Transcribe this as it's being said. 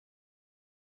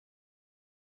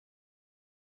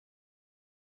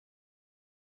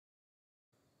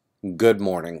Good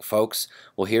morning, folks.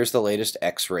 Well, here's the latest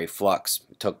X-ray flux.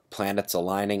 It took planets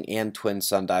aligning and twin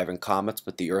sun-diving comets,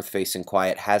 but the Earth-facing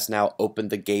quiet has now opened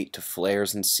the gate to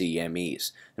flares and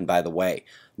CMEs. And by the way,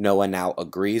 NOAA now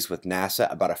agrees with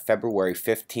NASA about a February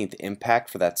 15th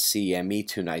impact for that CME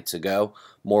 2 nights ago.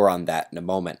 More on that in a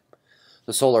moment.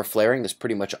 The solar flaring has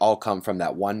pretty much all come from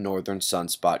that one northern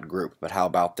sunspot group, but how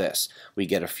about this? We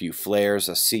get a few flares,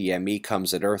 a CME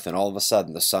comes at Earth, and all of a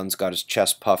sudden the sun's got his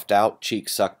chest puffed out,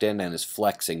 cheeks sucked in, and is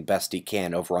flexing best he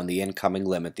can over on the incoming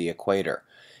limb at the equator.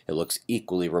 It looks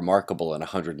equally remarkable in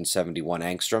 171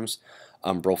 angstroms.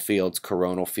 Umbral fields,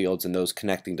 coronal fields, and those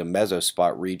connecting to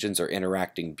mesospot regions are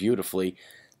interacting beautifully.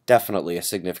 Definitely a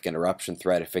significant eruption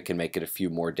threat if it can make it a few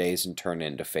more days and turn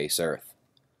in to face Earth.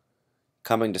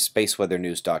 Coming to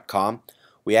spaceweathernews.com,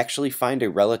 we actually find a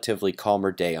relatively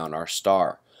calmer day on our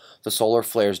star. The solar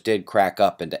flares did crack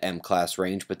up into M-class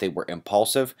range, but they were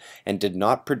impulsive and did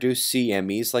not produce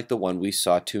CMEs like the one we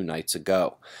saw 2 nights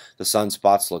ago. The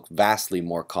sunspots look vastly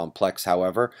more complex,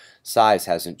 however. Size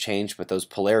hasn't changed, but those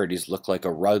polarities look like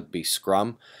a rugby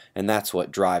scrum, and that's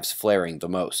what drives flaring the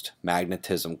most: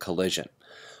 magnetism collision.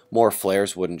 More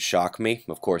flares wouldn't shock me.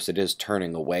 Of course, it is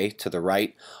turning away to the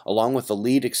right, along with the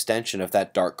lead extension of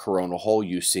that dark coronal hole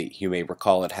you see. You may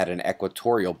recall it had an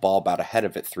equatorial bulb out ahead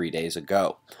of it 3 days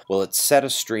ago. Well, it set a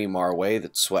stream our way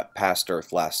that swept past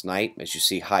Earth last night. As you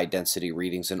see, high-density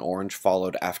readings in orange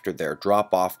followed after their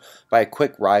drop-off by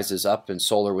quick rises up in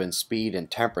solar wind speed and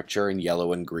temperature in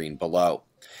yellow and green below.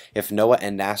 If NOAA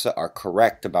and NASA are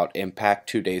correct about impact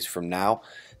 2 days from now,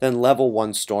 then level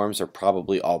 1 storms are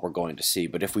probably all we're going to see.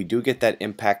 But if we do get that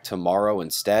impact tomorrow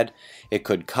instead, it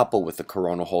could couple with the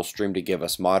coronal hole stream to give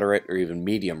us moderate or even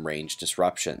medium range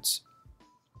disruptions.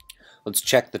 Let's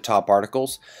check the top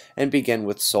articles and begin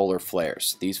with solar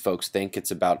flares. These folks think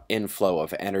it's about inflow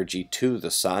of energy to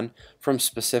the sun from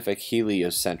specific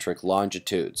heliocentric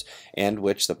longitudes, and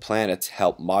which the planets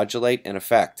help modulate and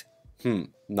affect.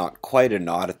 Not quite a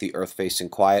nod at the Earth-facing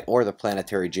quiet or the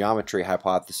planetary geometry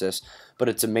hypothesis, but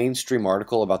it's a mainstream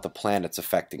article about the planets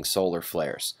affecting solar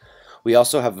flares. We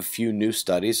also have a few new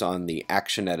studies on the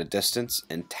action at a distance,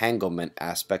 entanglement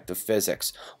aspect of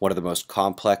physics, one of the most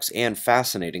complex and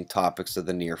fascinating topics of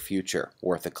the near future.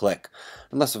 Worth a click.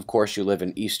 Unless, of course, you live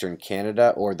in eastern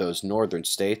Canada or those northern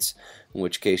states, in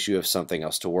which case you have something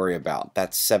else to worry about.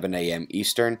 That's 7 a.m.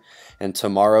 Eastern, and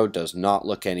tomorrow does not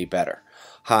look any better.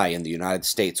 High in the United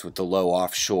States with the low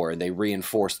offshore, and they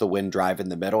reinforce the wind drive in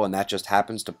the middle, and that just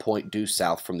happens to point due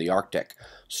south from the Arctic.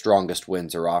 Strongest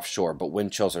winds are offshore, but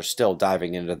wind chills are still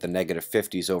diving into the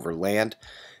 -50s over land,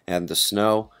 and the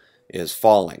snow is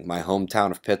falling. My hometown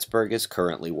of Pittsburgh is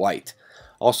currently white.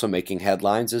 Also making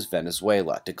headlines is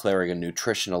Venezuela, declaring a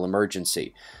nutritional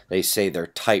emergency. They say their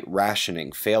tight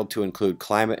rationing failed to include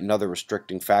climate and other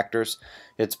restricting factors.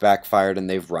 It's backfired and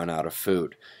they've run out of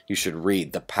food. You should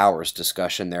read the powers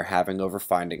discussion they're having over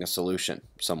finding a solution.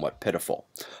 Somewhat pitiful.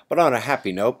 But on a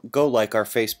happy note, go like our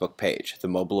Facebook page, the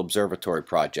Mobile Observatory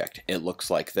Project. It looks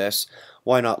like this.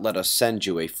 Why not let us send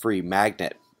you a free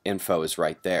magnet? Info is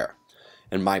right there.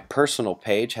 And my personal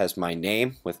page has my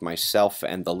name with myself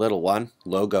and the little one,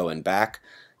 logo and back.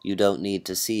 You don't need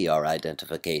to see our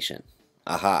identification.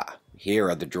 Aha, here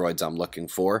are the droids I'm looking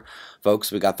for.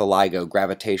 Folks, we got the LIGO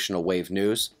gravitational wave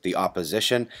news, the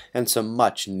opposition, and some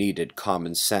much needed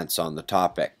common sense on the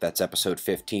topic. That's episode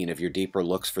 15 of your deeper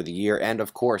looks for the year, and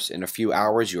of course, in a few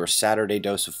hours, your Saturday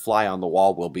dose of Fly on the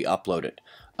Wall will be uploaded.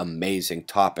 Amazing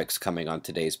topics coming on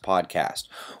today's podcast.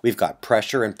 We've got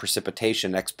pressure and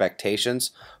precipitation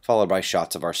expectations, followed by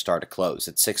shots of our star to close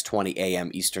at 6:20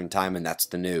 a.m. Eastern Time, and that's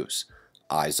the news.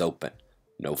 Eyes open.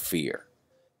 No fear.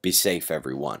 Be safe,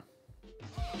 everyone.